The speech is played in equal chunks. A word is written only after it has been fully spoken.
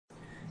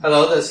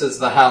Hello, this is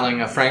the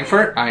Howling of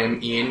Frankfort. I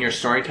am Ian, your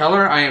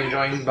storyteller. I am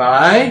joined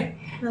by...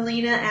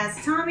 Melina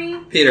as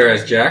Tommy. Peter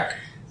as Jack.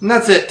 And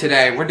that's it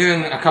today. We're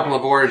doing a couple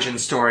of origin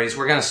stories.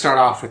 We're going to start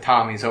off with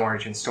Tommy's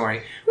origin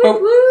story.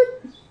 Woot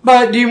woot.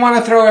 But do you want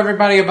to throw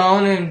everybody a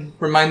bone and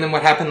remind them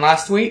what happened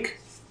last week?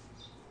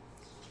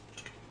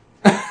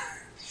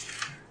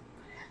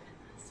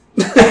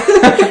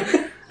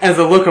 As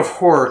a look of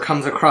horror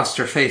comes across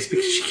her face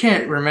because she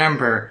can't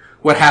remember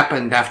what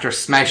happened after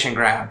smash and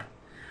grab.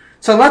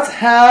 So let's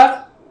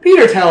have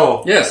Peter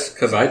tell. Yes,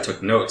 because I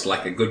took notes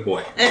like a good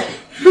boy.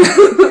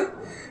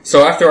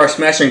 So after our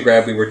smash and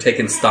grab, we were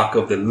taking stock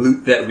of the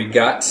loot that we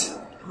got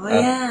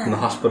from the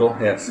hospital.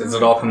 Yes, is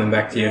it all coming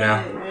back to you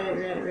now?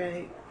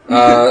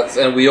 Right.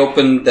 And we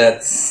opened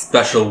that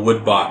special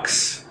wood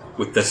box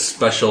with the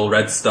special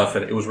red stuff.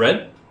 And it was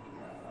red?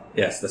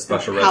 Yes, the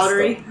special red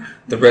Powdery. stuff.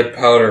 The red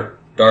powder,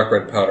 dark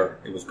red powder.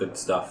 It was good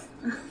stuff.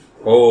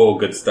 Oh,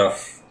 good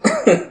stuff.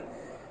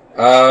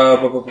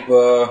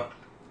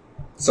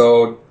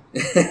 So,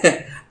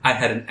 I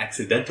had an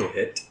accidental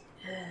hit.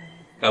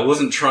 I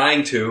wasn't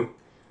trying to,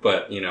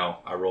 but,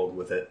 I rolled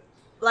with it.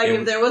 Like,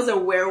 if there was a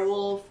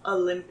werewolf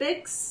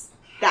Olympics,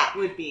 that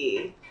would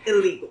be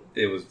illegal.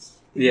 It was,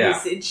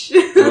 Usage.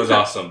 It was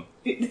awesome.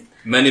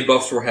 Many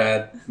buffs were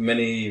had,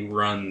 many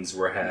runs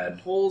were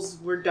had. Holes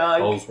were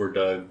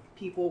dug.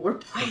 People were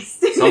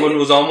placed. Someone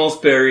was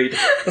almost buried.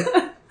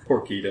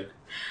 Poor Keita.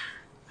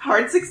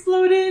 Hearts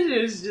exploded.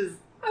 It was just...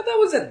 That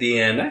was at the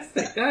end. I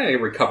think I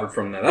recovered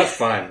from that. That's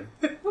fine.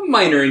 A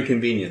minor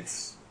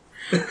inconvenience.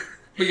 But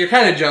you're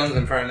kind of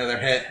jonesing for another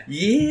hit.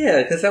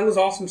 Yeah, because that was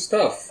awesome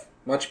stuff.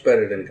 Much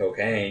better than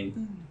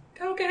cocaine.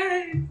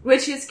 Cocaine!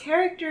 Which his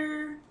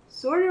character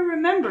sort of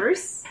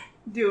remembers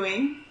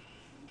doing.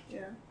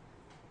 Yeah.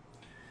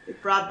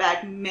 It brought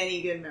back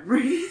many good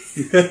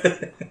memories.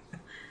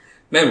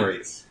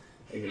 Memories.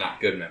 Maybe not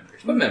good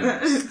memories, but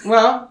memories.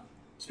 Well,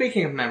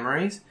 speaking of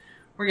memories,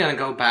 we're going to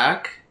go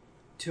back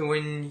to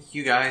when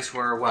you guys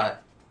were,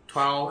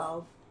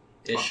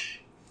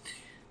 12-ish?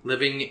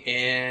 Living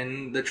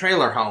in the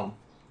trailer home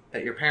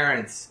that your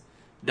parents,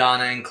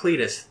 Donna and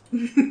Cletus,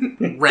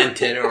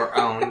 rented or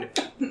owned.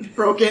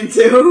 Broke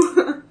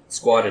into.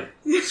 Squatted,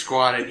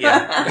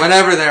 yeah.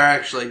 Whatever they're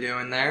actually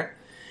doing there.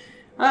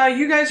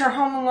 You guys are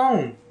home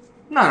alone.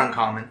 Not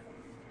uncommon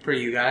for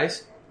you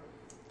guys.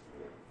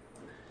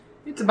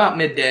 It's about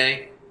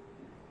midday.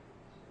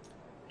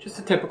 Just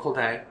a typical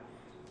day.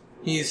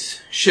 He's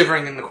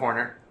shivering in the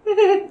corner.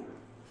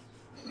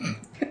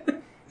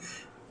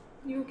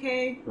 You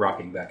okay?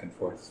 rocking back and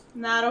forth.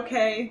 Not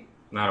okay.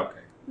 Not okay.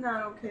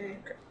 Not okay.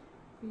 Okay.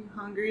 Are you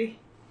hungry?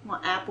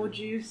 Want apple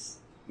juice?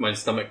 My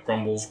stomach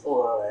grumbles.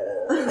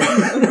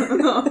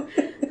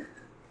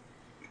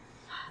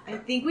 I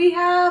think we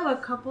have a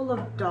couple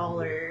of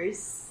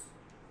dollars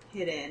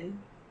hidden.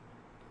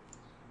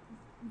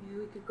 Maybe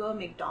we could go to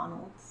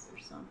McDonald's or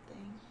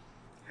something.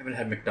 I haven't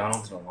had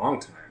McDonald's in a long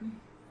time.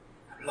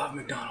 I love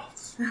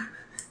McDonald's.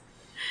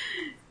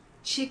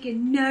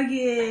 Chicken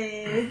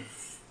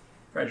nuggets.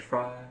 French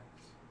fries.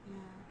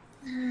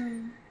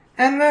 Yeah.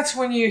 And that's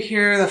when you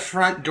hear the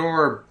front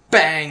door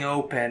bang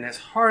open as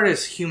hard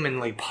as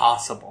humanly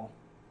possible.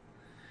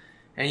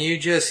 And you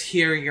just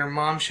hear your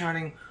mom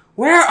shouting,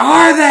 "Where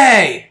are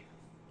they?"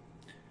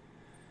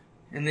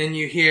 And then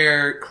you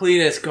hear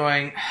Cletus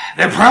going,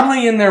 "They're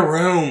probably in their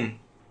room.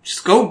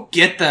 Just go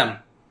get them."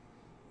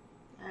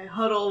 I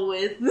huddle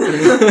with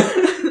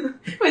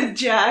with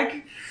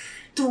Jack.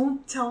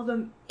 Don't tell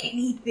them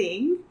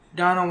anything.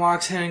 Donna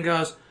walks in and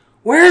goes,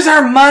 "Where's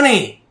our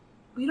money?"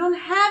 We don't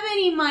have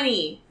any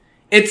money.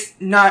 "It's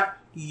not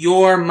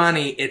your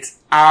money. It's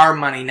our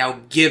money. Now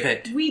give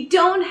it." We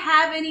don't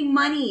have any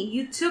money.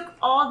 You took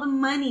all the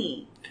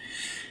money.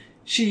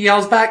 She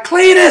yells back,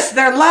 "Cletus,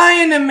 they're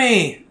lying to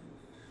me."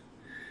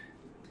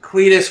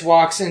 Cletus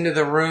walks into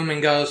the room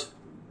and goes,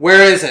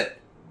 "Where is it?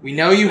 We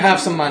know you have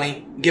some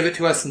money. Give it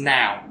to us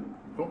now."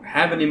 I don't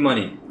have any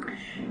money.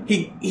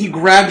 He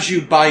grabs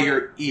you by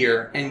your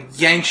ear and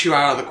yanks you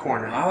out of the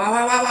corner. Wow, wow,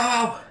 wow, wow,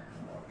 wow.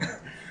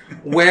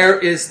 "Where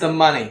is the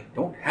money?"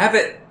 Don't have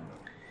it.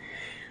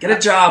 Get a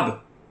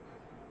job.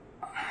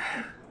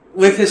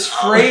 With his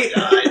straight...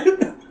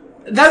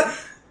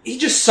 he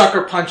just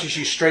sucker punches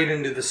you straight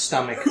into the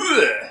stomach. Dad,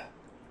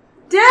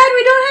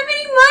 we don't have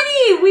any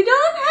money. We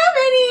don't have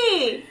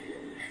any.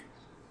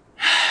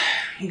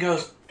 He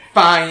goes,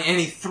 "Fine," and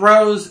he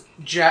throws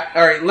Jack...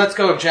 Alright, let's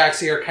go with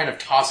Jack's ear kind of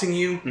tossing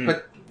you,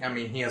 but, I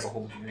mean, he has a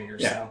hold of your ear,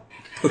 so...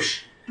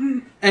 Push.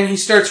 And he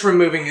starts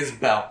removing his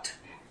belt.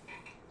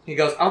 He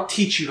goes, "I'll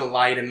teach you to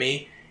lie to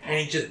me," and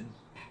he just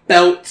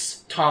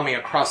belts Tommy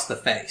across the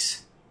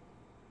face.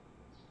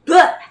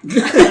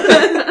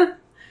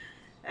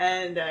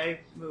 And I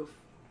move,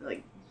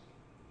 like,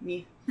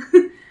 me.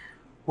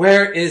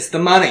 "Where is the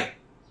money?"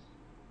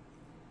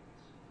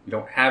 We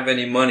don't have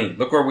any money.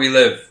 Look where we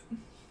live.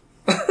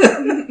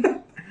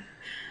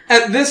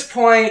 At this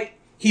point,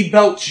 he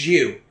belts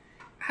you.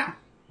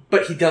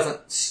 But he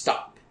doesn't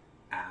stop.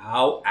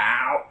 Ow,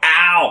 ow,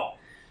 ow.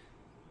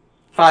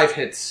 5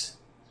 hits.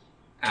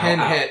 Ow, 10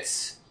 ow.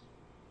 hits.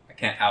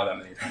 can't ow that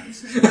many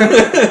times.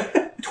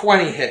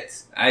 20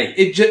 hits. Aye.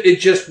 It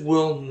just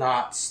will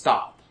not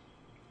stop.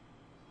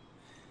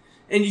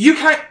 And you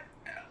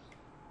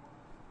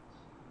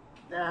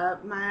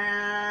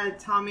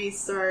Tommy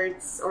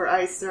starts, or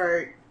I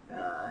start,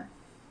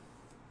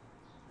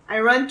 I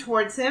run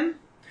towards him.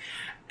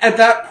 At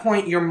that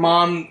point, your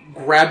mom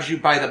grabs you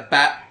by the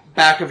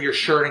back of your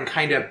shirt and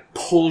kind of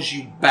pulls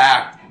you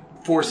back,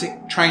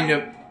 trying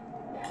to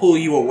pull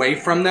you away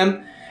from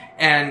them,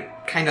 and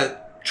kind of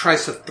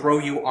tries to throw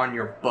you on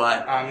your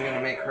butt. I'm going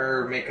to make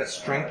her make a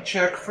strength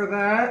check for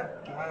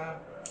that.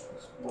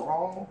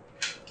 Brawl.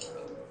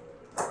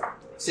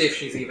 See if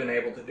she's even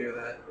able to do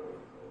that.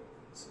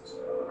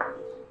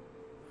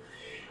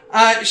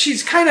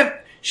 She's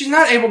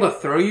not able to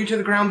throw you to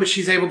the ground, but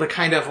she's able to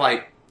kind of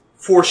like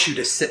force you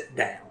to sit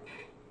down.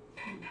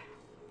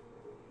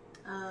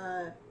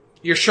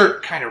 Your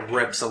shirt kind of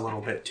rips a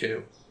little bit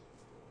too.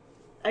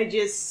 I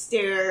just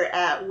stare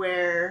at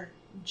where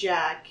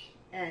Jack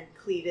and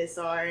Cletus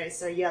are, and I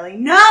start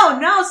yelling,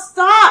 No,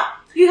 stop!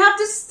 You have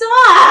to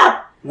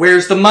stop!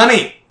 Where's the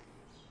money?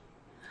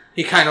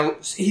 He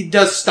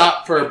does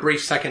stop for a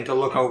brief second to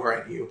look over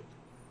at you.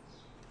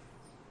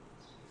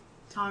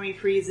 Tommy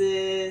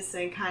freezes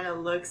and kind of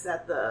looks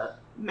at the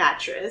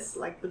mattress,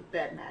 like the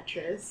bed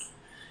mattress.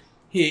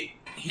 He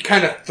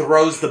kind of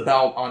throws the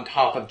belt on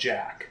top of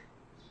Jack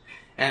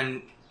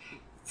and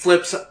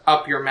flips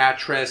up your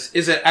mattress.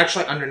 Is it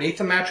actually underneath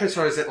the mattress,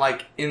 or is it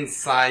like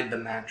inside the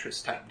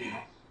mattress type deal?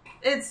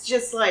 It's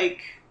just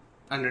like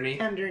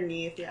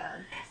underneath, yeah.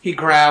 He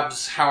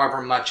grabs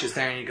however much is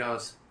there and he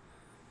goes,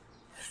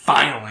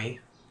 finally.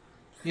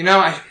 You know,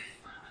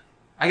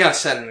 I gotta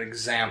set an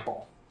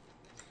example.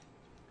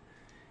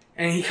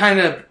 And he kind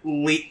of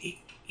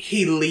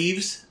he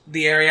leaves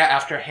the area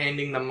after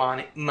handing the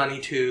money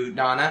to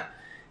Donna.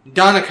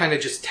 Donna kind of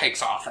just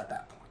takes off at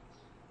that point.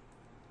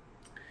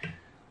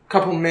 A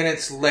couple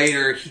minutes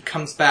later, he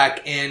comes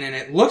back in, and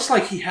it looks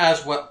like he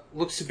has what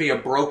looks to be a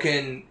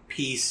broken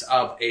piece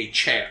of a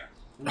chair.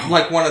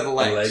 Like one of the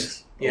legs. The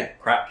legs? Yeah.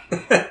 Oh, crap.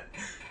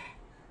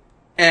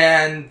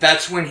 And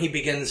that's when he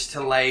begins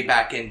to lay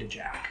back into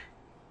Jack.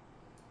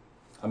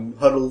 I'm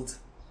huddled,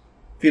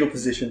 fetal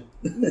position,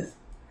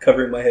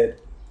 covering my head.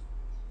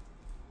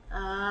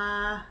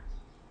 I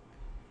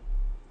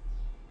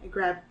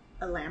grab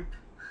a lamp.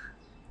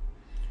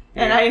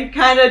 And I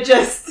kind of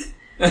just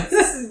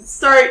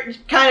start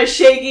kind of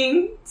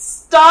shaking.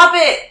 Stop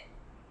it!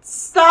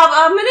 Stop!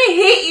 I'm gonna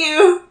hit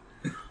you!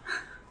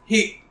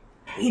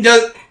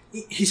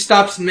 He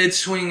stops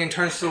mid-swing and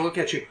turns to look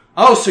at you.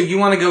 Oh, so you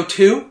want to go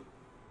too?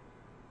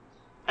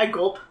 I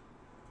gulp.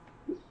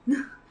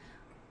 And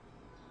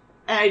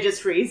I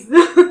just freeze.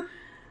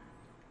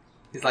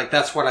 He's like,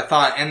 that's what I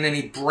thought. And then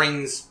he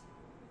brings...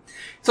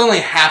 It's only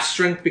half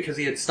strength because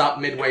he had stopped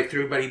midway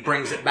through, but he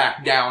brings it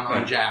back down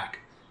on Jack.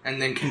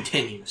 And then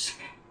continues.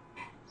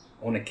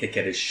 I want to kick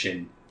at his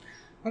shin.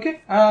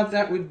 Okay,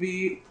 that would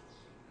be...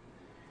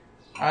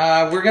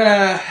 we're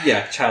gonna...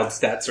 Yeah, child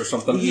stats or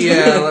something.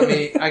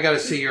 Yeah, I gotta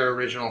see your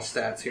original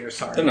stats here,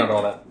 sorry. They're not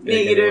all that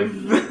big.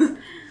 Negative.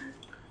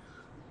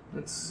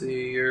 Let's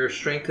see, your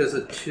strength is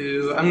a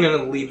 2. I'm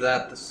gonna leave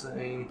that the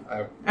same.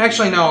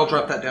 Actually, no, I'll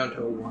drop that down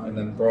to a 1. And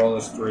then brawl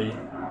is 3.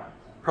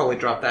 Probably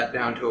drop that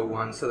down to a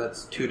 1, so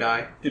that's 2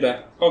 die. 2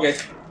 die. Okay.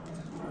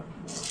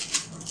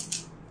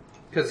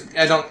 Because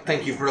I don't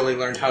think you've really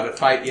learned how to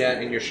fight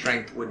yet, and your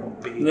strength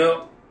wouldn't be...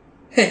 No.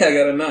 Hey, I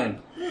got a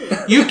 9.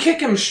 You kick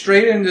him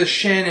straight into the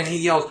shin, and he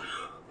yells,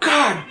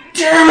 God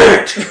damn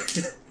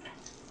it!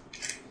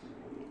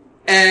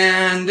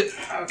 And,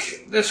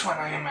 okay, this one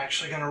I am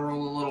actually going to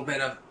roll a little bit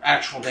of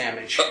actual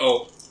damage.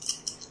 Uh-oh.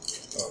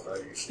 Oh, God,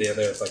 you stay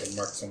there so I can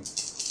mark some.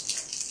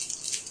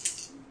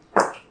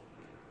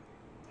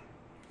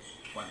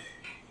 1.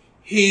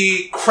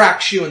 He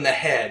cracks you in the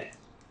head.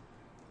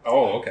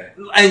 Oh, okay.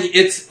 And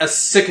it's a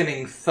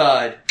sickening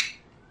thud.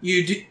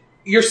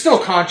 You're still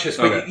conscious,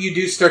 but you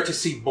do start to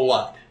see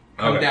blood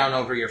come down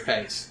over your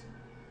face.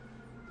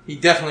 He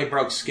definitely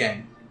broke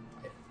skin.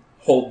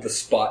 Hold the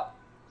spot.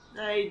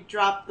 I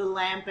drop the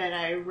lamp and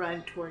I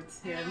run towards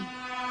him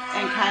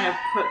and kind of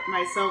put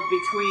myself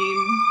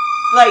between,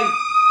 like,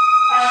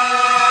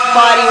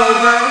 body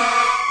over.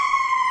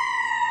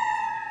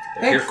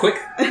 Here, quick.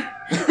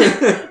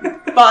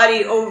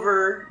 Body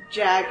over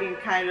Jack and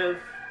kind of,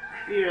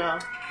 you know.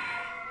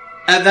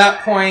 At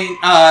that point,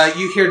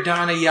 you hear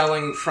Donna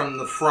yelling from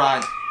the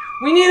front,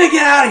 "We need to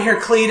get out of here,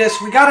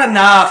 Cletus. We got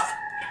enough."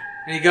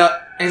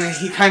 And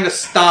he kind of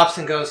stops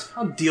and goes,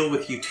 "I'll deal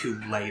with you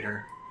two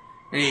later."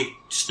 And he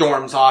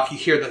storms off. You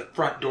hear the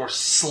front door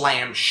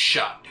slam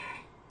shut.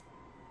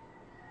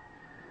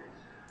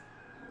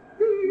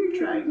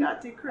 Trying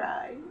not to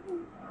cry.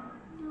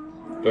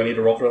 Do I need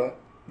to roll for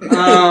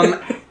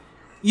that?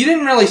 You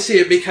didn't really see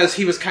it because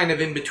he was kind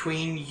of in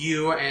between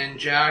you and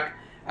Jack.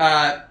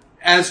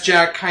 As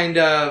Jack kind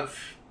of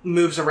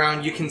moves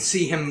around, you can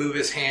see him move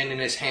his hand,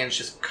 and his hand's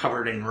just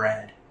covered in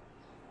red.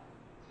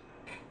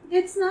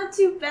 It's not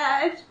too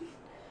bad.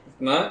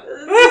 Not?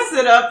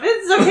 Sit up.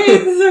 It's okay.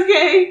 It's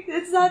okay.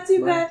 It's not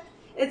too bad.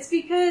 It's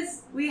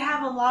because we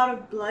have a lot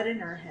of blood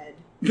in our head.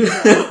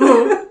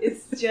 So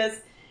it's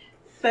just,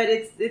 but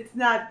it's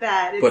not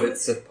bad. But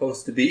it's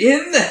supposed to be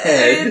in the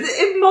head.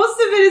 Most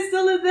of it is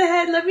still in the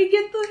head. Let me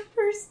get the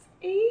first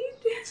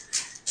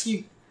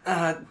aid.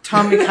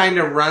 Tommy kind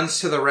of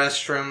runs to the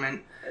restroom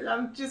and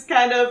I'm just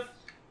kind of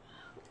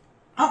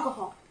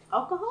alcohol.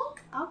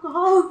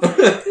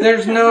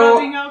 There's no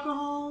rubbing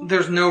alcohol.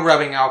 There's no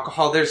rubbing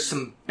alcohol. There's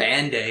some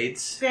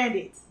Band-Aids.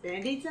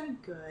 Band-Aids are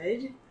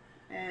good.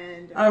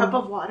 And a cup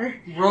of water.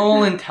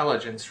 Roll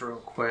intelligence real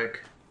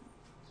quick.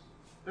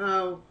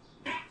 Oh.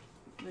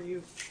 Are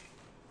you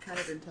kind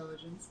of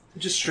intelligence?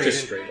 Just straight,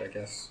 I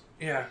guess.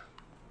 Yeah.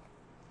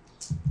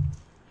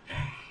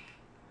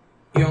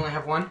 You only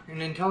have 1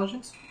 in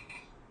intelligence?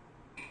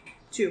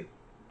 2.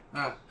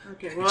 Oh.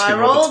 Okay, well I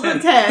rolled a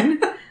 10.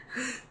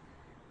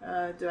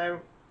 Do I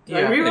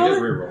re-roll just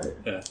it? re-roll it.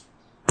 Yeah.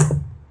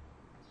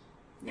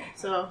 Yeah,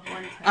 so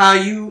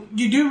 1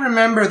 you do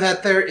remember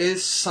that there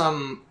is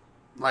some,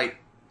 like,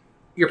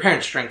 your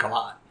parents drink a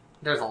lot.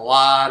 There's a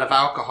lot of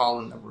alcohol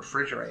in the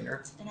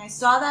refrigerator. And I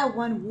saw that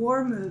one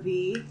war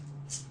movie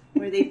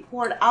where they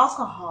poured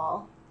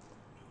alcohol.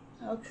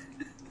 Okay.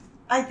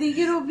 I think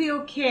it'll be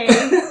okay.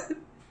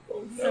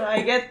 So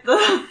I get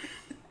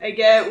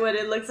what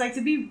it looks like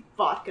to be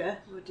vodka.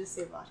 We'll just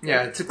say vodka.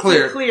 Yeah, it's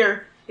clear.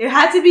 Clear. It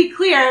had to be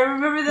clear. I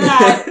remember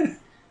that.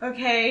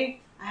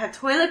 Okay. I have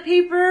toilet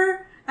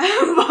paper. I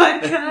have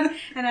vodka.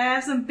 And I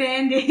have some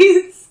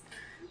Band-Aids.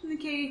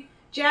 Okay.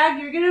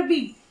 Jag, you're gonna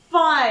be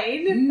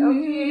fine.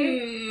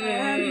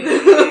 Okay.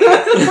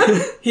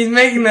 He's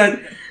making that...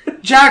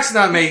 Jack's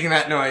not making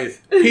that noise.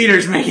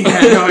 Peter's making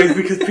that noise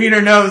because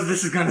Peter knows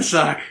this is gonna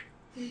suck.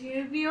 You're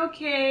gonna be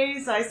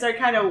okay. So I start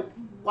kind of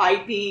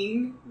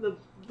wiping the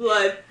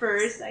blood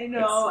first. I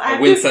know. I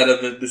wince out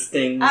of the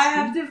stings. I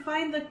have to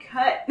find the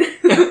cut.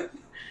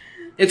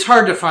 It's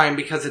hard to find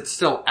because it's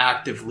still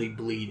actively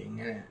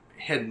bleeding. And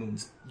head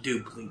wounds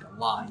do bleed a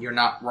lot. You're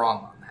not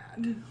wrong on that.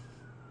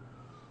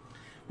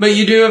 But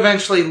you do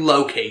eventually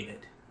locate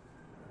it.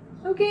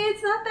 Okay,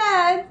 it's not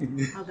bad.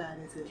 How bad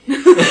is it?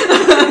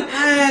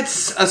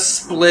 It's a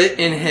split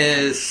in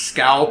his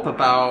scalp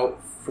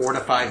about 4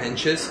 to 5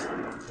 inches.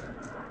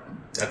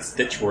 That's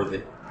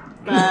stitch-worthy.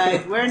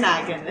 But we're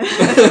not gonna.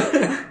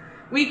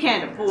 We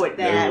can't afford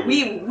that. No.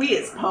 We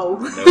is po.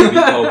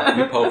 No,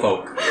 we po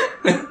folk.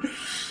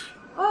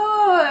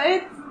 Oh,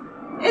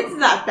 it's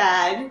not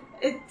bad.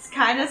 It's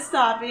kind of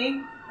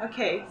stopping.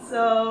 Okay,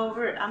 so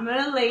I'm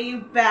gonna lay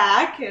you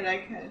back, and I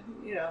kind of,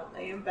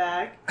 lay him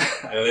back.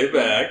 I lay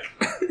back.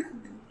 Okay.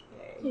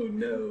 Oh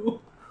no.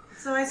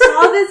 So I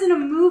saw this in a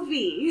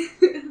movie.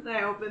 And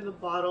I opened the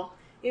bottle.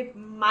 It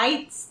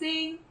might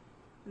sting.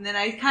 And then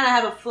I kind of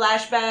have a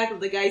flashback of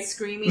the guy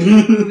screaming in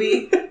the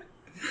movie.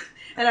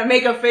 And I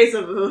make a face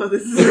of, oh,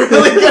 this is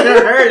really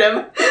gonna hurt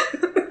him.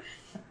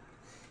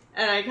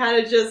 And I kind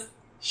of just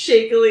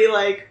shakily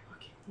okay,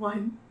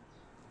 1,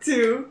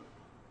 2...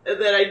 And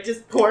then I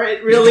just pour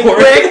it really quick.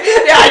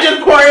 Yeah, I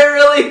just pour it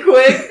really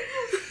quick.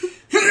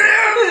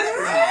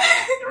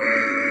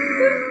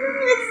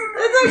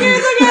 It's okay.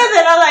 And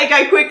then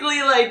I quickly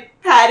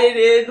pat it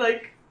in. I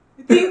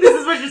think this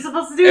is what you're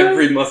supposed to do.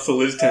 Every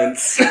muscle is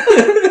tense.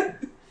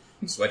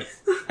 I'm sweaty.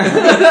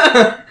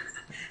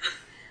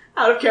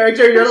 Out of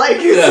character, you're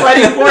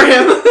sweating for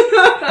him.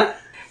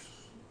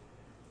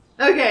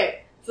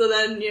 Okay, so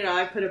then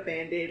I put a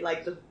Band-Aid,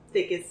 the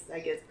thickest, I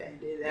guess,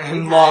 Band-Aid.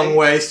 And long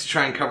ways to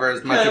try and cover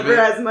as much of it.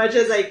 Cover as much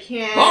as I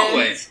can. Long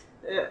ways.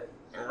 Okay.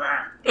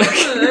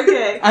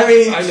 I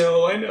mean... I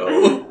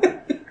know.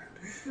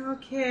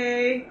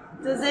 Okay.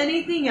 Does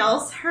anything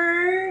else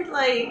hurt?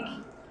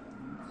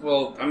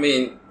 Well, I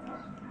mean...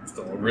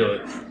 Still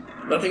really...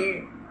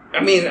 Nothing...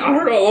 I mean, I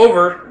hurt all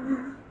over.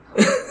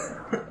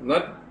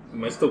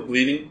 Am I still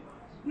bleeding?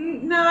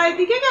 No, I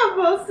think I got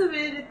most of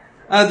it.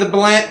 The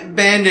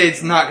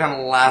Band-Aid's not going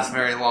to last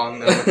very long,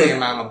 though, with the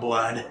amount of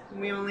blood.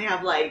 We only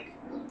have, 4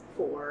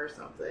 or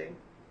something.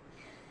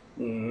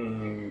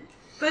 Mm.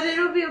 But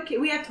it'll be okay.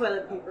 We have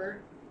toilet paper.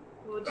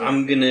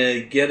 I'm gonna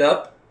get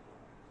up,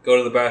 go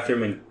to the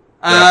bathroom, and...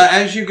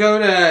 As you go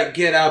to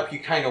get up, you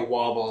kind of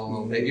wobble a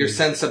little bit. Your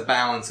sense of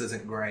balance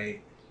isn't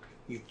great.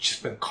 You've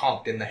just been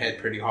conked in the head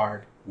pretty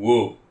hard.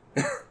 Woo.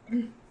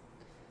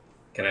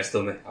 Can I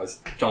still make...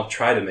 I'll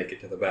try to make it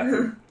to the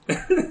bathroom.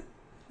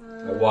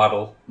 I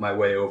waddle my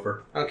way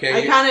over.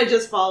 Okay. I kind of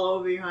just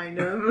follow behind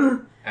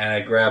him. And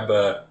I grab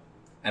an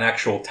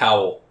actual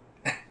towel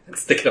and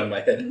stick it on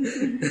my head.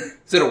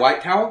 Is it a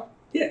white towel?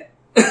 Yeah.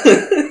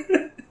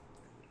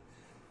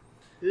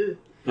 Ew.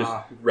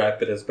 Just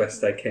wrap it as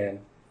best I can.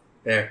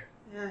 There.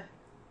 Yeah.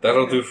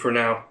 That'll do for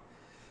now.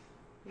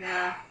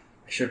 Yeah.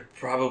 I should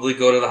probably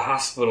go to the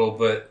hospital,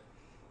 but...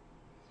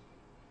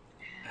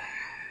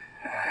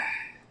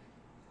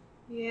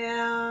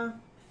 Yeah.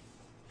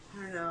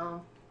 I don't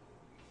know.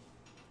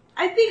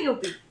 I think you'll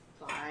be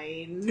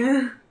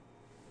fine.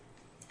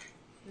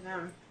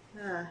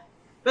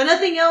 But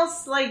nothing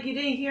else, you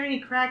didn't hear any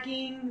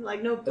cracking,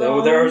 no bones?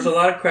 Oh, there was a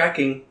lot of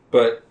cracking,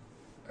 but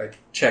I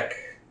check.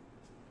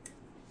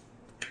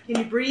 Can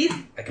you breathe?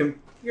 I can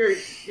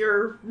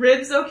Your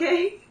ribs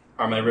okay?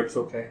 Are my ribs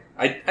okay?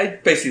 I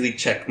basically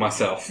check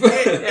myself.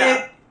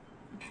 Yeah.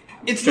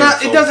 It's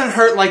not. It doesn't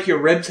hurt like your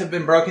ribs have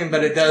been broken,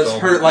 but it does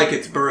hurt like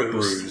it's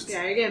bruised.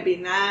 Yeah, you're gonna be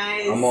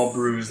nice. I'm all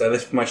bruised. I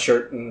lift my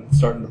shirt and it's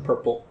starting to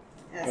purple.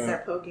 Yeah,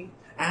 start poking.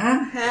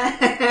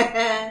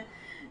 Ah.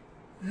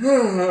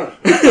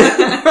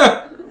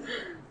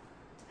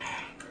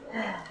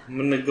 I'm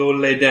gonna go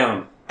lay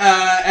down.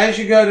 As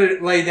you go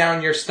to lay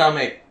down, your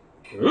stomach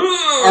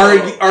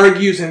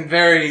argues in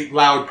very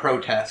loud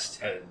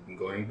protest. I'm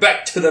going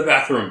back to the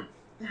bathroom.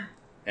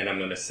 And I'm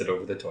gonna sit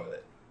over the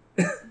toilet.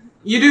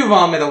 You do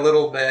vomit a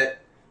little bit.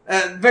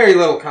 Very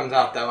little comes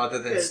out, though, other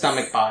than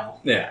stomach bile.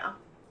 Yeah.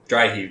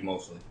 Dry heave,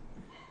 mostly.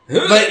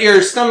 But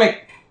your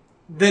stomach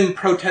then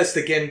protests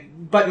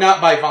again, but not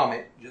by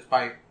vomit, just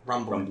by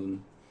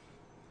rumbling.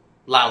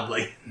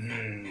 Loudly.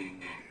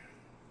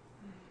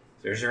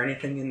 Is there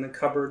anything in the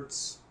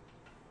cupboards?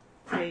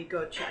 Okay,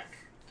 go check.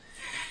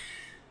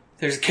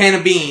 There's a can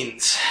of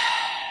beans.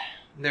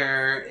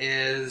 There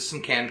is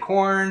some canned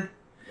corn.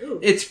 Ooh.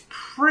 It's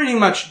pretty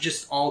much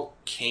just all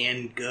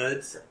canned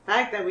goods. The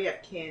fact that we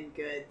have canned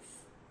goods,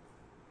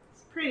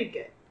 it's pretty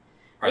good.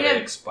 Are they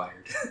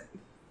expired?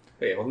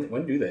 Wait,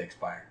 when do they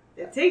expire?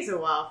 It takes a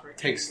while for it.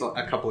 Takes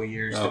a couple of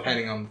years,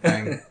 depending on the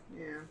thing.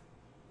 Yeah.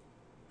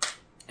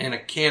 And a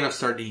can of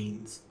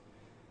sardines.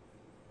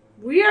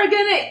 We are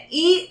gonna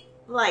eat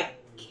like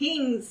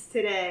kings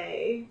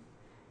today.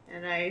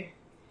 And I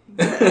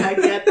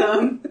get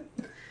them.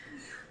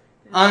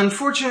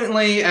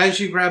 Unfortunately, as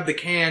you grab the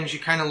cans, you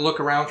kind of look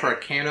around for a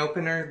can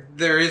opener.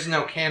 There is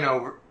no can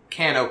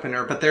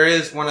opener, but there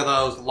is one of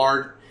those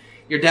large...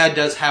 Your dad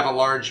does have a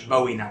large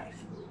Bowie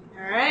knife.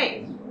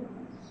 Alright.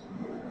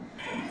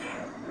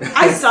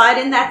 I saw it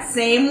in that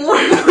same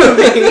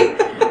movie.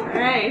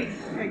 Alright,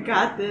 I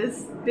got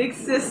this. Big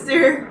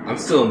sister. I'm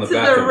still in the to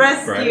bathroom. The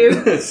rescue.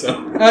 Right?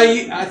 So.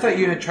 I thought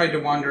you had tried to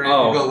wander in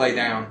and go lay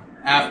down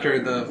after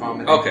the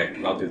vomiting.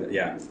 Okay, I'll do that.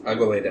 Yeah, I'll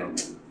go lay down.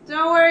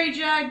 Don't worry,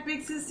 Jack,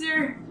 big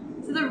sister.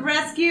 To the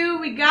rescue.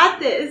 We got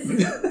this.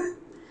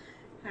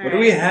 What do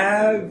we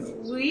have?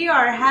 We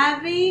are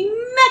having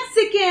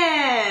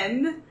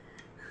Mexican.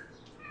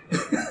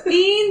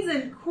 Beans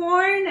and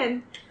corn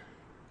and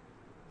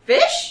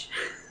fish?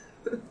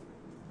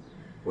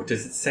 What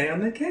does it say on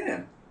the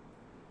can?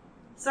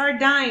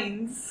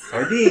 Sardines.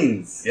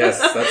 Sardines. Yes,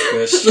 that's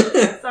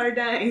fish.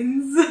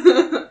 Sardines.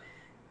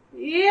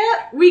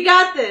 Yeah, we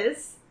got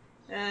this.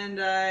 And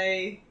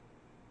I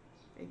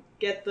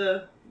get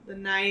the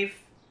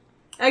knife.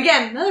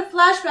 Again, another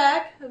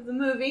flashback of the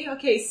movie.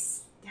 Okay,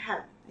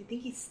 stab. I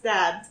think he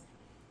stabbed.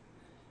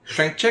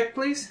 Strength check,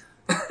 please?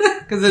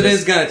 Because it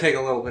is going to take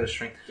a little bit of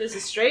strength. Just a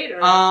straight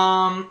or?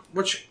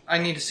 Which, I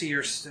need to see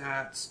your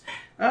stats.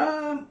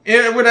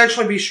 It would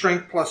actually be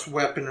strength plus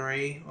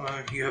weaponry.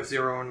 You have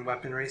 0 in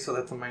weaponry, so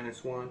that's a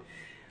 -1.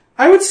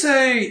 I would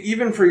say,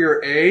 even for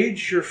your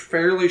age, you're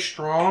fairly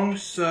strong,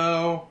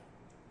 so...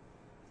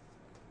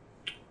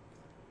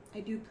 I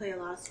do play a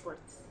lot of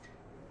sports.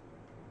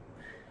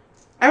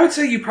 I would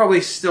say you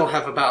probably still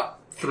have about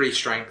 3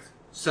 strength.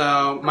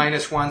 So,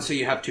 -1, so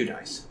you have 2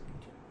 dice.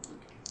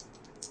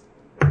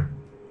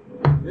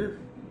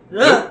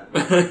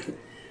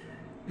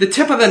 The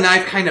tip of the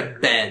knife kind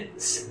of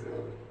bends.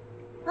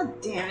 Oh,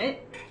 damn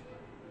it.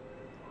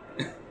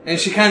 And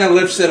she kind of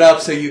lifts it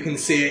up so you can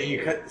see it.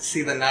 You can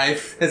see the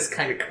knife is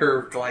kind of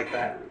curved like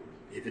that.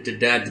 If it did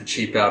dad to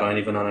cheap out on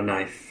even on a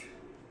knife.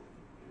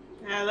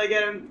 Yeah, look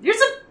at him. You're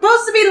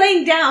supposed to be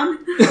laying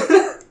down.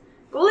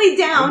 Go lay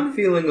down. I'm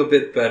feeling a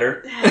bit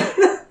better.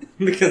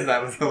 Because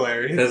that was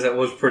hilarious. Because that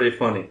was pretty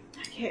funny.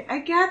 Okay, I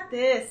got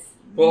this.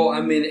 Well,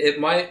 I mean, it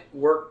might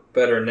work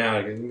better now.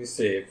 Let me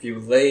see. If you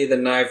lay the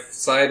knife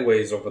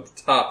sideways over the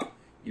top,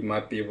 you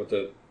might be able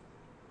to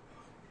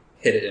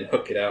hit it and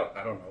hook it out.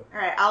 I don't know.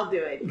 Alright, I'll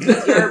do it.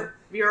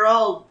 You're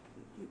all...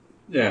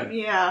 Yeah.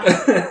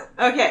 Yeah.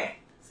 Okay,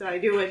 so I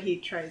do what he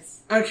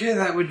tries. Okay,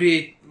 that would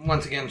be,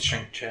 once again,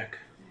 strength check.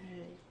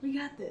 Alright, we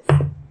got this.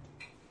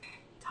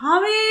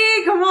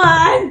 Tommy, come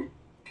on!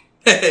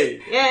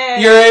 Hey!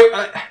 Yay!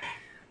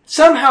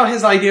 Somehow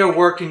his idea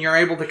worked and you're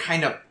able to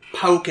kind of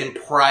poke and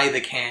pry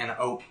the cans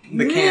open.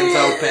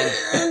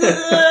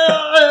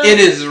 It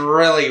is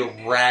really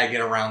ragged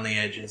around the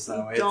edges,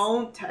 though.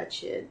 Don't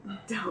touch it.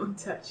 Don't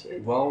touch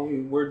it. Well,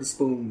 where's the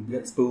spoon? We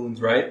got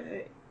spoons,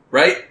 right?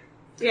 Right?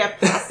 We have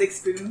plastic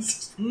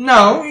spoons.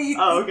 No.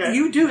 Okay.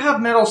 You do have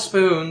metal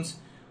spoons.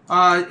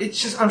 It's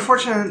just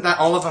unfortunate that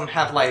all of them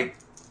have, like,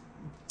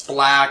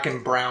 black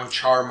and brown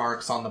char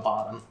marks on the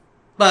bottom.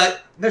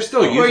 But they're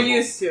still usable. We're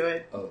used to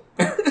it. Oh.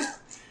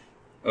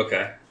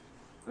 Okay.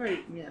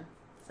 Right, yeah.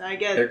 So I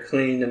guess... They're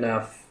clean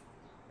enough.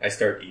 I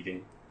start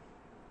eating.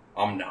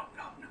 No.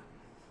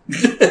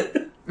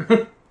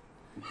 I'm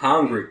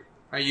hungry.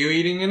 Are you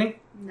eating any?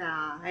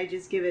 Nah, I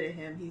just give it to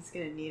him. He's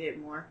gonna need it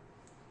more.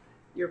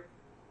 You're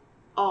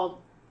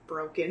all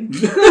broken.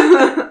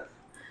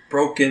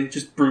 Broken,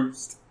 just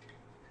bruised.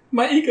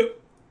 My ego.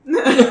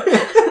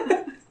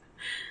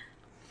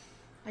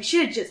 I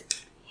should have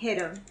just hit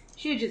him.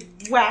 Should have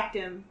just whacked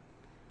him.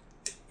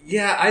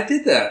 Yeah, I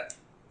did that.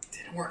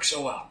 Didn't work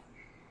so well.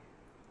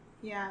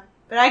 Yeah,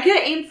 but I could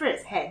aim for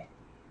his head.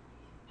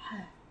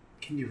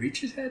 Can you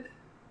reach his head?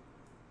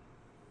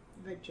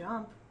 If I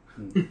jump.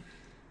 Hmm.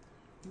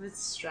 I was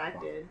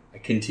distracted. I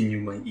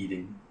continue my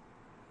eating.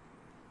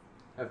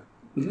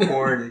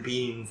 Corn,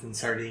 beans, and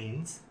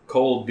sardines.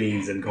 Cold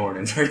beans and corn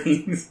and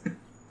sardines.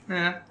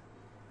 Yeah.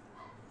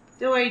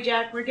 Don't worry,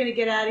 Jack. We're gonna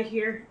get out of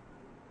here.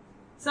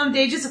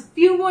 Someday, just a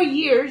few more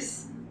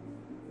years,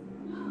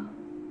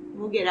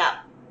 we'll get out.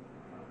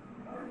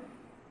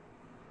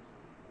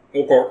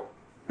 Okay.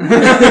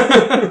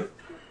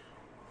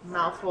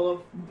 Mouthful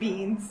of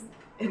beans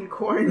and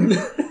corn.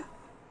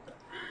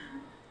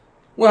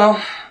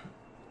 Well,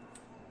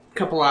 a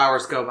couple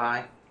hours go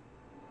by.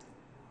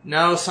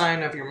 No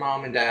sign of your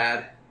mom and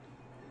dad.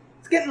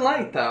 It's getting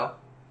late, though.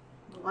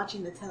 We're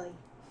watching the telly.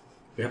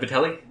 We have a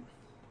telly?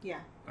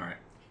 Yeah. Alright.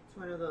 It's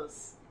one of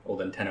those.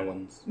 Old antenna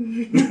ones.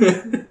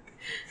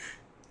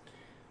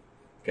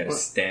 Gotta What?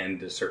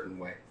 stand a certain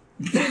way.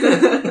 That's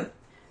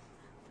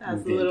a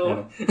Move the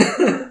little.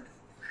 antenna.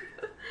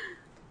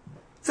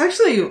 It's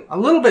actually a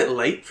little bit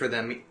late for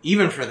them,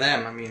 even for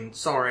them. I mean,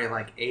 it's already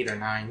like 8 or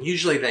 9.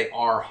 Usually they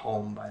are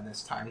home by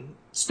this time.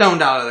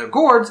 Stoned out of their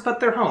gourds,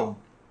 but they're home.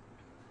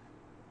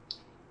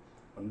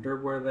 Wonder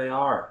where they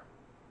are.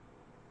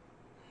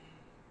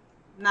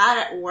 Not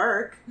at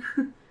work.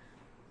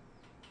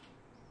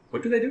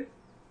 What do they do?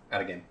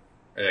 Out again.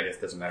 I guess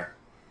it doesn't matter.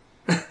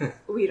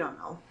 We don't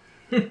know.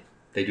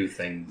 They do They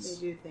things.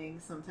 do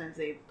things. Sometimes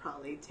they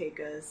probably take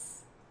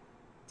us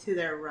to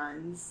their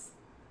runs.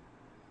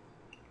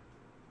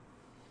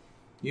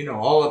 You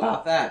know all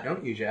about that,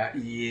 don't you, Jack?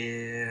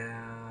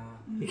 Yeah.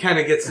 He kind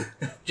of gets...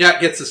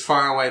 Jack gets this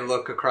faraway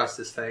look across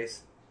his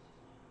face.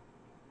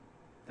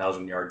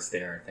 1,000-yard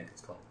stare, I think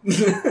it's called.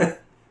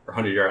 Or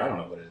 100-yard, I don't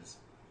know what it is.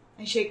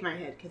 I shake my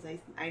head because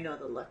I know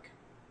the look.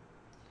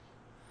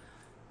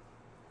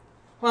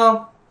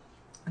 Well,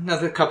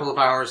 another couple of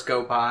hours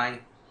go by,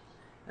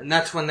 and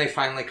that's when they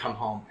finally come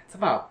home. It's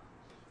about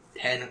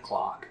 10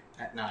 o'clock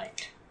at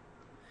night.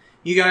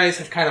 You guys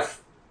have kind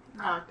of...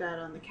 Knocked out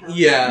on the couch.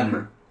 Yeah.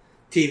 Mm.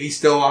 TV's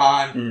still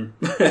on.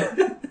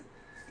 Mm.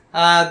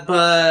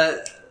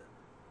 But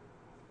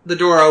the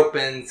door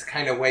opens,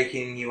 kind of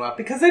waking you up,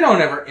 because they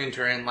don't ever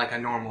enter in like a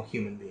normal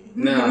human being.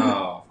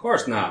 No, of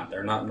course not.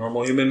 They're not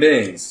normal human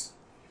beings.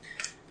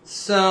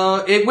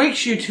 So it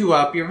wakes you two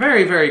up. You're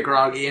very, very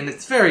groggy, and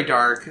it's very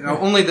dark.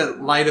 Only the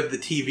light of the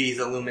TV is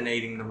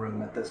illuminating the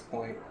room at this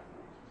point.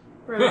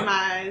 Rubbing my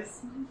eyes.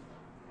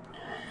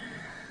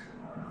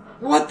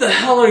 What the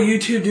hell are you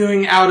two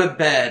doing out of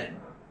bed?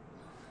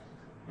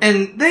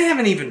 And they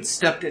haven't even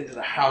stepped into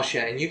the house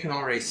yet, and you can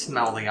already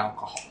smell the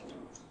alcohol.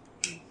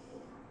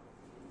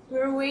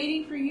 We're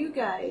waiting for you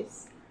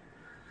guys.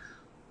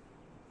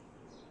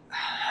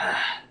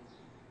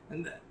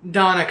 And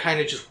Donna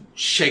kind of just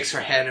shakes her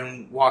head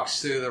and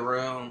walks through the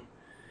room.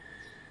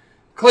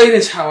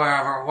 Cletus,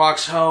 however,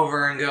 walks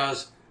over and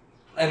goes,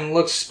 and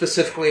looks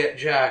specifically at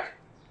Jack.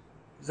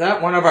 Is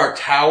that one of our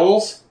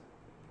towels?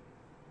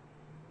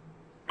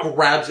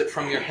 Grabs it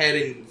from your head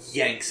and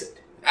yanks it.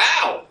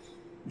 Ow!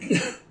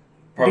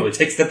 Probably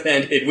takes the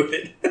Band-Aid with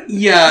it.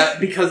 Yeah,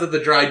 because of the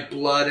dried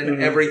blood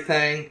and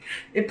everything.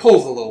 It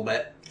pulls a little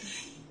bit.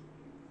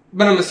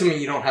 But I'm assuming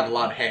you don't have a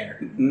lot of hair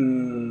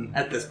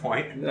at this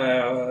point.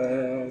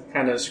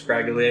 Kind of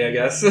scraggly, I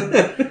guess.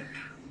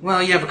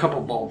 Well, you have a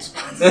couple bald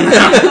spots.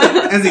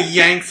 As he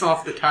yanks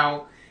off the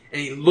towel,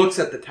 and he looks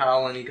at the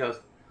towel and he goes,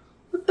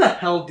 "What the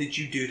hell did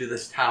you do to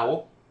this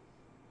towel?"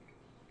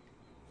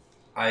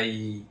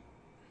 I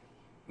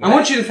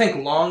want you to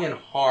think long and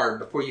hard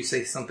before you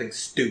say something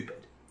stupid.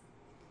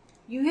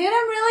 You hit him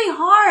really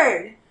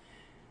hard.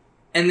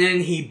 And then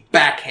he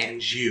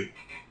backhands you.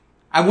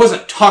 I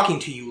wasn't talking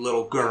to you,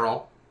 little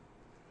girl.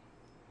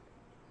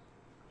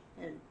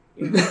 And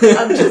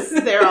I'm just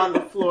there on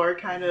the floor,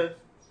 kind of.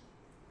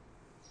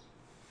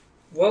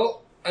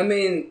 Well, I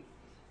mean,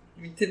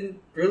 we didn't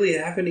really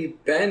have any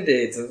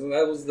Band-Aids, and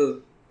that was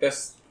the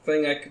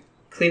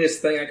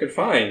cleanest thing I could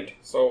find.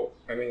 So,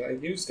 I mean, I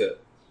used it.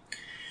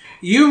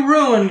 You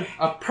ruined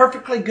a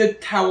perfectly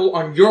good towel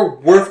on your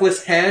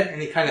worthless head,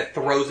 and he kind of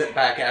throws it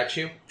back at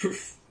you.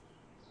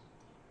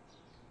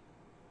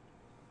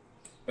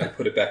 I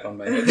put it back on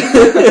my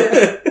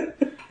head.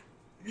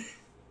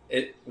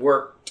 It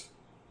worked.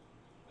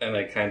 And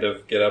I kind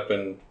of get up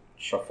and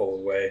shuffle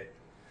away.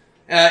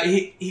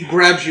 He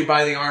grabs you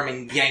by the arm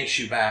and yanks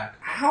you back.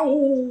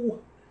 Ow!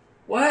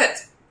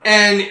 What?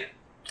 And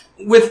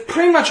with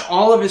pretty much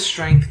all of his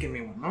strength, give me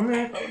one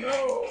moment. Oh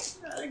no!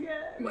 Not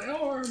again. My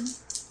arm!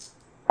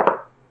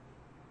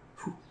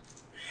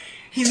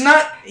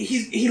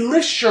 He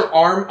lifts your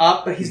arm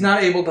up, but he's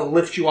not able to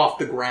lift you off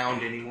the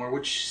ground anymore,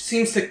 which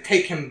seems to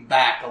take him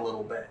back a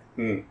little bit.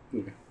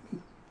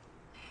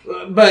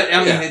 But,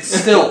 I mean, it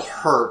still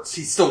hurts.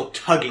 He's still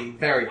tugging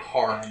very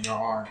hard on your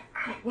arm.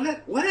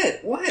 What?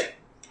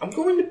 I'm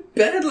going to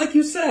bed like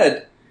you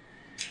said.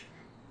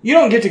 You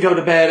don't get to go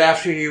to bed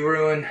after you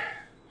ruin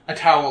a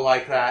towel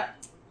like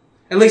that.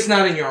 At least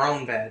not in your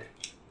own bed.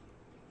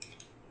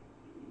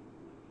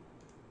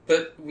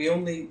 But we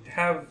only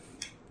have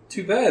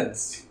 2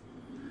 beds.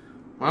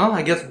 Well,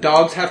 I guess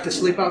dogs have to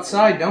sleep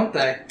outside, don't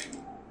they?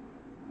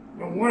 I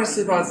don't want to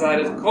sleep outside.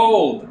 It's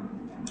cold.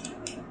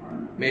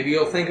 Maybe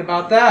you'll think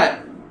about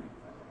that.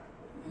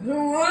 I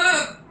don't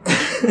want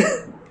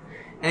to.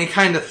 And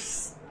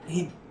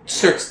he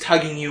starts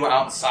tugging you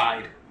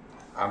outside.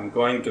 I'm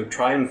going to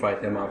try and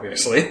fight him,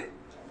 obviously.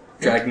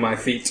 Drag my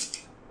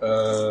feet.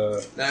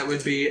 That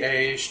would be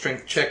a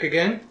strength check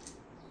again.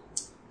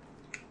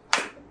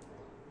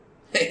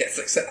 Hey,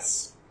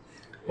 success.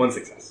 1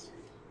 success.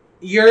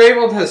 You're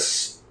able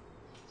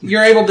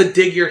to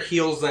dig your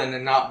heels in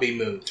and not be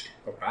moved.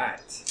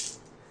 Alright.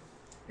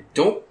 I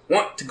don't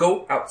want to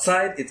go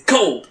outside. It's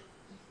cold.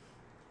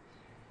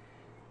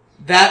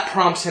 That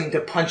prompts him to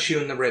punch you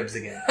in the ribs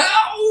again.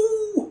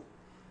 Ow!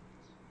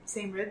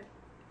 Same rib?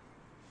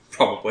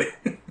 Probably.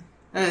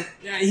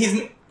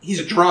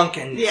 He's drunk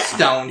and Yeah.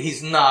 stoned.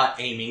 He's not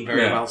aiming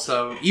very Yeah. well,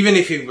 so even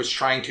if he was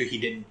trying to, he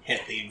didn't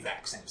hit the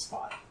exact same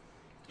spot.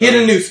 He hit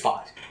a new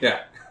spot.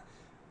 Yeah.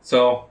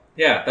 So,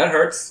 yeah, that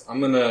hurts. I'm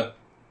gonna...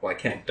 Well, I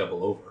can't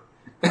double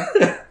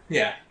over.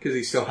 Yeah, because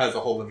he still has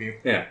a hold of you.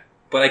 Yeah.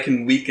 But I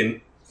can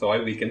weaken, so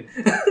I weaken.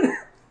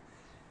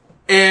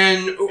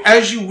 And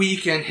as you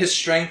weaken, his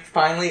strength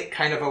finally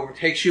kind of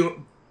overtakes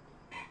you.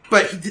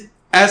 But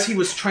as he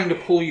was trying to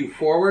pull you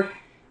forward,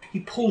 he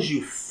pulls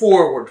you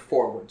forward.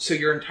 So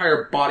your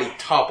entire body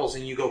topples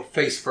and you go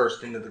face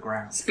first into the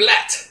ground.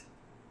 Splat!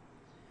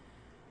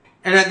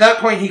 And at that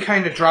point, he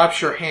kind of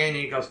drops your hand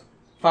and he goes,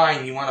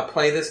 "Fine, you want to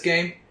play this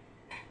game?"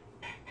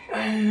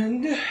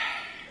 And...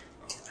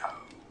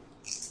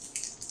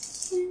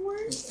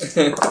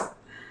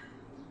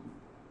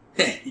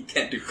 You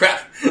can't do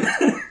crap.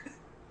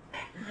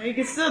 You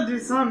can still do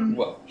some.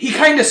 Well, he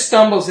kind of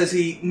stumbles as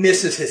he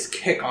misses his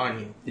kick on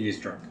you. he's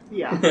drunk.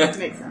 Yeah,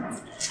 makes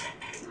sense.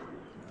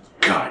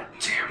 God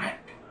damn it.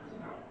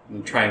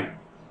 And try and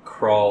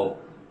crawl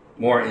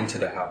more into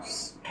the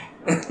house.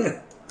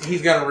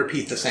 He's going to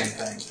repeat the same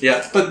thing.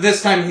 Yeah. But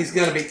this time he's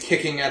going to be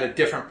kicking at a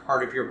different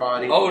part of your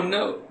body. Oh,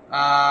 no.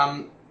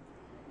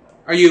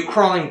 Are you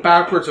crawling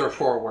backwards or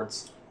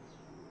forwards?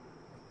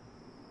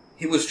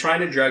 He was trying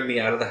to drag me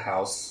out of the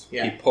house.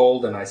 Yeah. He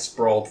pulled and I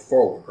sprawled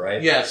forward,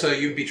 right? Yeah, so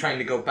you'd be trying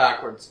to go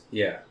backwards.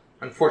 Yeah.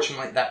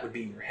 Unfortunately, that would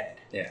be your head.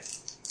 Yeah.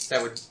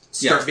 That would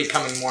start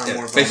becoming more and Yeah.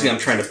 more Basically, I'm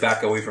vulnerable. trying to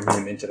back away from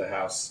him into the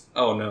house.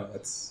 Oh, no,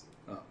 that's...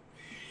 Oh.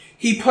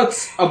 He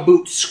puts a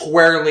boot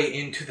squarely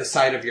into the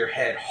side of your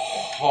head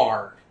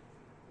hard.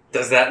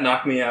 Does that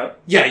knock me out?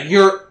 Yeah,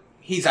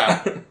 he's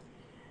out.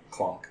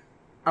 Clonk.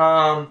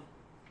 And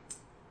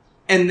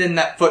then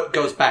that foot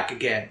goes back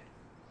again.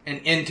 And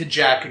into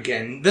Jack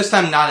again. This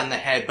time not in the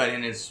head, but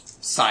in his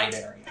side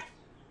area.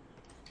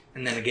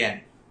 And then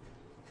again.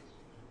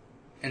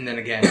 And then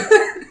again.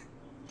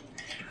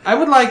 I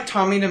would like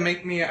Tommy to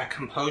make me a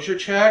composure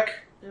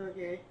check.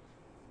 Okay.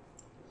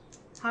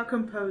 How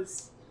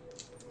composed?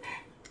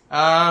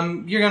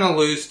 You're gonna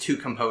lose 2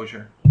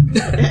 composure.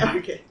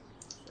 Okay.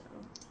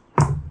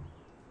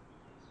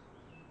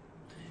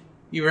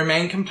 You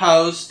remain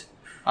composed.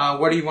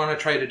 What do you want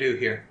to try to do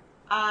here?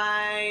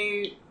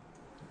 I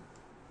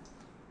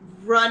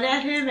run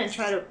at him and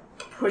try to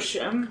push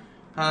him.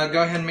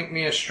 Go ahead and make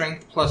me a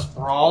strength plus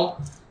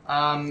brawl.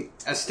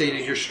 As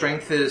stated, your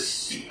strength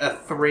is a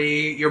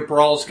 3. Your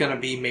brawl's gonna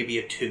be maybe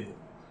a 2.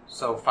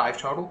 So 5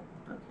 total?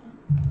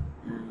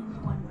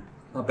 One more.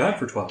 Not bad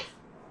for 12.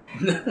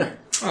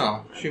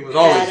 Oh, she was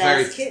always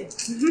Badass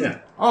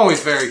kid.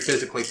 always very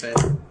physically fit.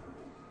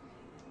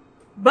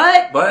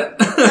 But But...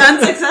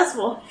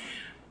 unsuccessful.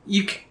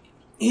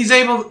 He's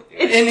able...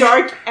 It's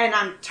dark and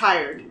I'm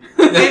tired.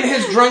 In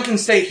his drunken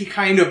state, he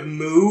kind of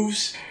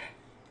moves,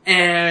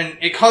 and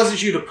it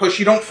causes you to push.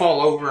 You don't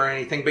fall over or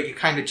anything, but you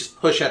kind of just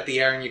push at the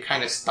air and you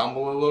kind of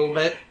stumble a little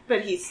bit.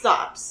 But he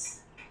stops.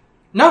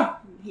 No,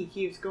 He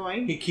keeps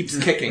going. he keeps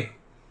kicking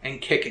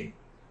and kicking.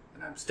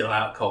 And I'm still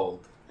out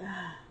cold.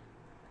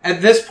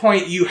 At this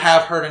point, you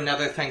have heard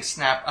another thing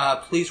snap.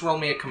 Please roll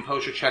me a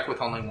composure check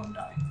with only 1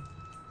 die.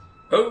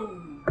 Oh!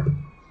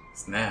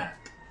 Snap.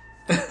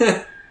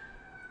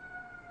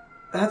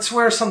 That's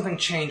where something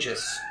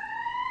changes.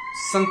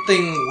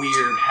 Something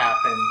weird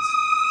happens.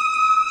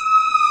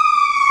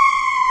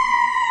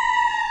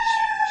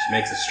 She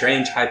makes a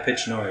strange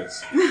high-pitched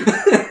noise.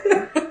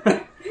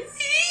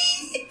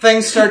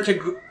 Things start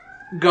to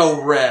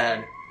go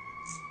red.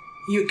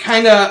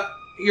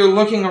 You're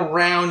looking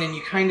around and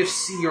you kind of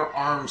see your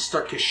arms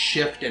start to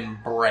shift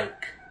and break.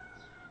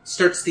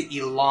 Starts to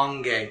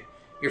elongate.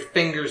 Your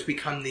fingers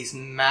become these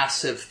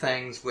massive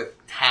things with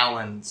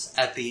talons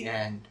at the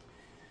end.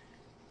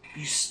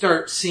 You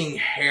start seeing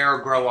hair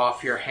grow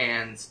off your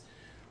hands.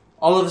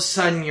 All of a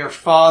sudden, your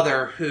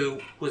father,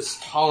 who was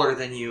taller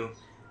than you,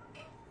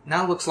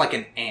 now looks like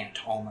an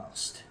ant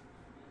almost.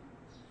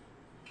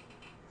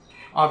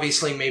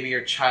 Obviously, maybe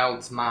your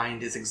child's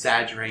mind is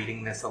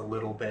exaggerating this a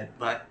little bit,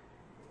 but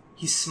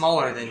he's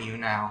smaller than you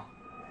now.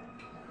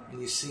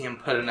 And you see him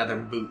put another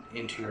boot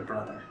into your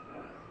brother.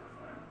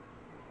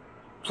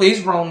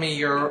 Please roll me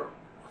your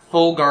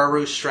full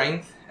Garu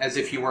strength as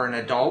if you were an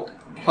adult,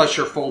 plus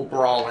your full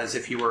brawl as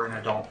if you were an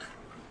adult.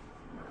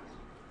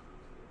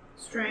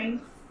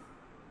 Strength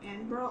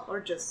and brawl, or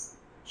just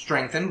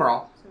Strength and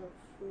brawl. so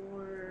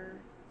 4,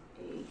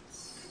 8.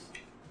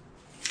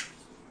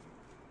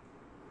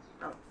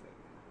 Oh, wait.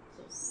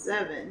 So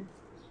 7,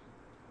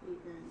 8,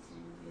 9,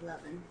 10,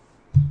 11.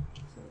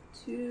 So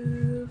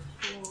 2,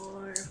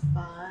 4,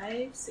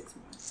 5, 6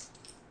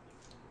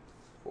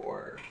 more.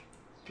 4,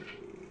 3,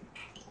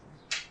 4.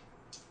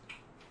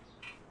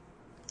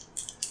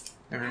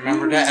 And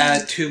remember to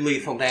add 2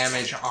 lethal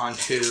damage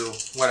onto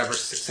whatever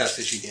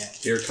successes you get.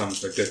 Here comes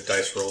the good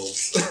dice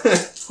rolls.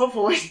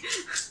 Hopefully.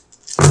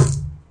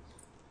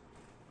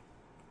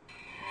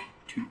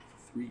 2,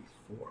 3,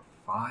 4,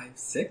 5,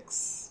 6,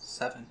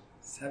 7.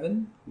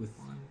 7 with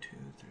 1, 2,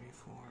 3,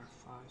 4,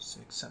 5,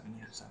 6, 7.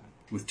 Yeah, 7.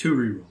 with 2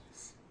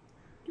 rerolls.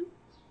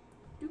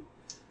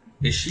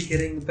 Is she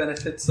getting the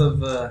benefits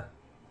of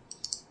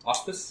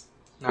auspice?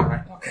 Not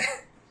right. Okay.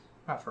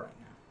 Not for right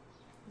now.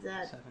 Is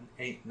that 7,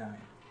 8, 9.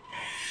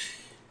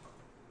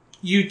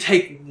 You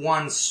take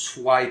one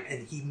swipe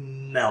and he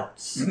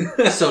melts,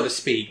 so to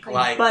speak.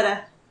 Like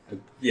butter?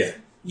 Yeah.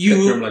 you,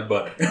 Cut him like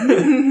butter.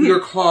 your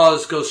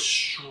claws go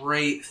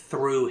straight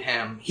through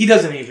him. He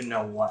doesn't even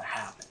know what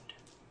happened.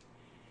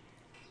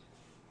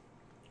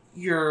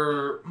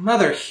 Your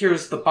mother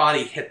hears the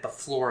body hit the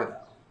floor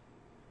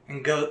though,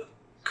 and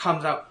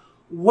comes out.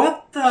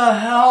 What the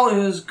hell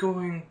is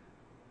going?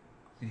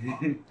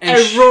 And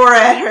I roar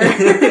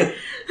at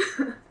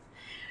her.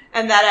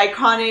 And that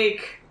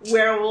iconic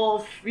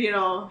werewolf,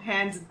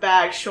 hands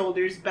back,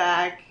 shoulders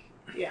back.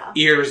 Yeah.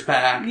 ears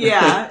back.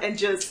 Yeah, and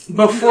just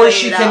Before lay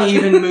she it can out.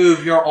 even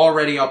move, you're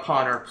already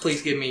upon her.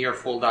 Please give me your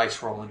full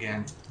dice roll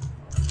again.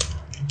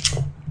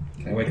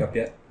 Can I wake up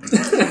yet?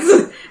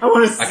 I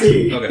want to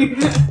see. Okay.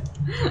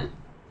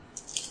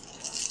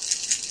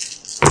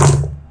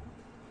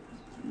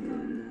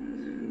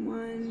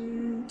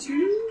 1,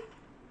 2.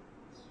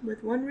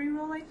 With 1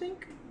 reroll, I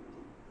think.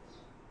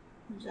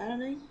 Is that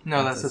an 8?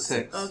 No, that's a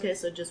 6. Okay,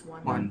 so just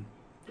 1. 1.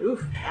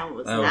 Oof, that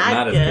was That was not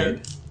not as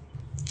good. good.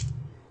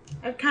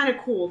 I'm kind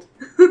of cooled.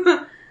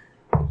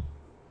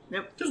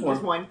 Nope, Just just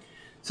one. 1.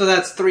 So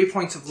that's 3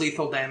 points of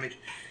lethal damage.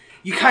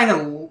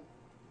 You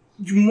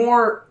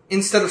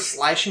instead of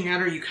slashing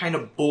at her, you kind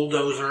of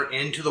bulldoze her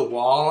into the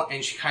wall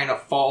and she kind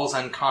of falls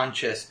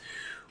unconscious.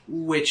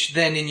 Which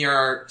then in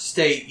your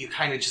state, you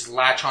kind of just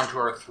latch onto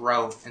her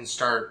throat and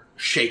start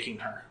shaking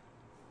her.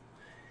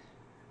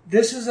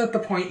 This is at the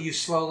point you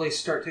slowly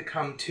start to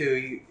come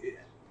to.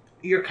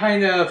 You're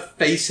kind of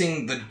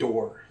facing the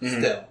door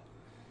still.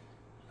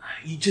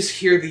 You just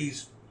hear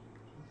these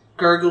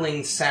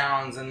gurgling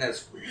sounds and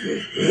this.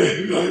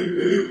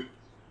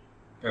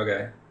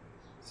 Okay.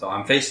 So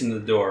I'm facing the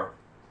door.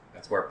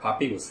 That's where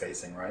Poppy was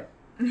facing, right?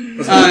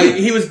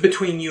 He was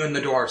between you and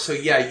the door. So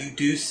yeah, you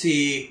do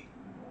see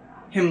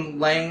him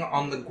laying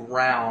on the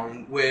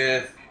ground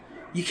with...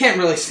 You can't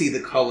really see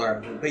the color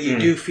of it, but you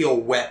do feel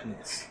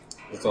wetness.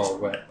 It's all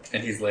wet.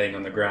 And he's laying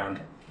on the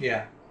ground.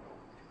 Yeah.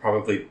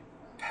 Probably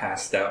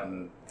passed out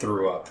and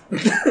threw up.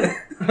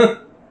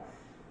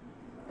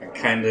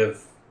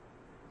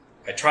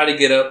 I try to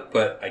get up,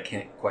 but I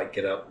can't quite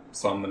get up.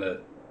 So I'm going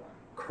to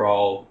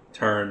crawl,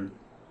 turn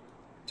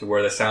to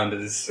where the sound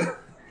is.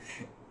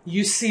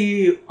 You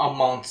see a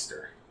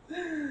monster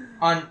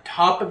on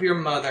top of your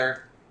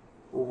mother,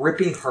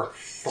 ripping her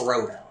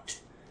throat out.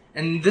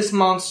 And this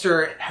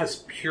monster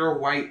has pure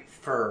white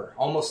fur,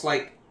 almost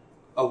like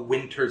a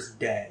winter's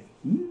day.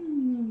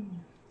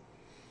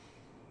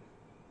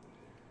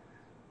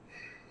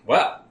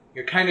 Well,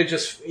 You're kind of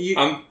just...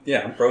 I'm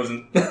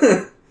frozen.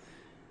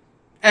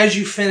 As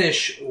you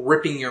finish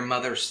ripping your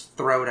mother's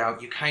throat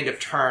out, you kind of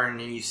turn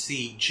and you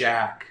see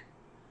Jack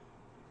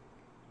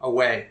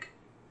awake.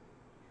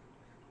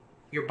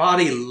 Your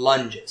body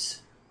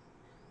lunges.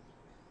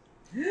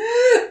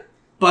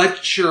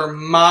 But your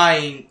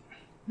mind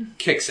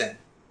kicks in.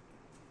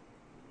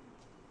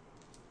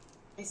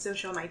 I still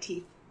show my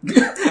teeth.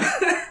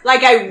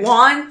 Like I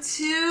want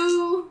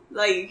to,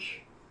 like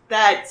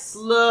that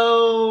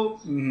slow.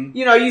 Mm-hmm.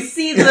 You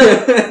see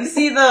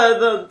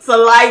the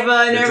saliva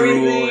and The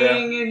drool,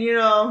 everything,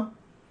 yeah. and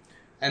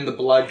And the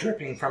blood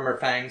dripping from her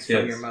fangs from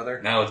Yes. your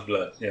mother. Now it's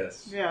blood,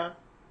 yes. yeah.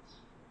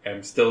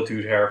 I'm still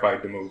too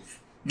terrified to move.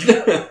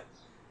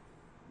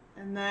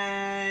 And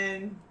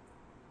then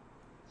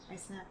I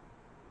snap.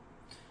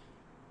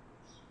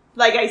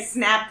 Like I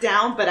snap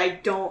down, but I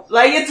don't.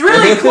 Like it's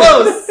really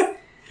close.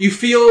 You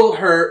feel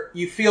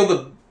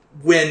the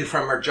wind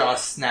from her jaw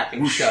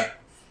snapping shut.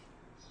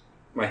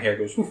 My hair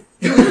goes, woof.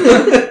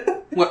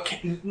 What?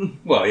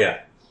 Well,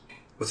 yeah.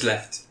 What's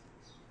left?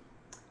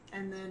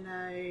 And then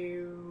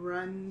I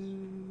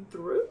run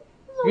through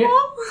the Yeah.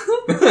 wall.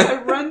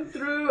 I run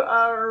through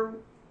our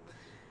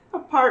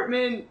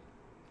apartment,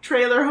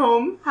 trailer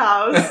home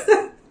house.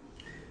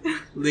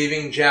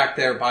 Leaving Jack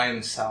there by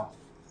himself.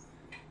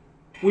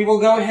 We will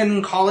go ahead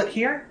and call it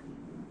here.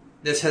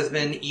 This has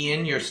been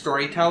Ian, your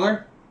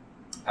storyteller.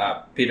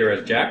 Peter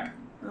as Jack.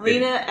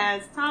 Melina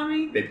as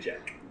Tommy. Baby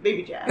Jack.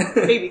 Baby Jack.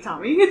 Baby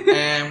Tommy.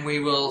 And we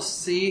will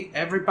see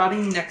everybody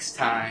next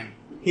time.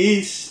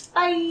 Peace.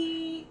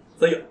 Bye.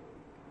 See ya.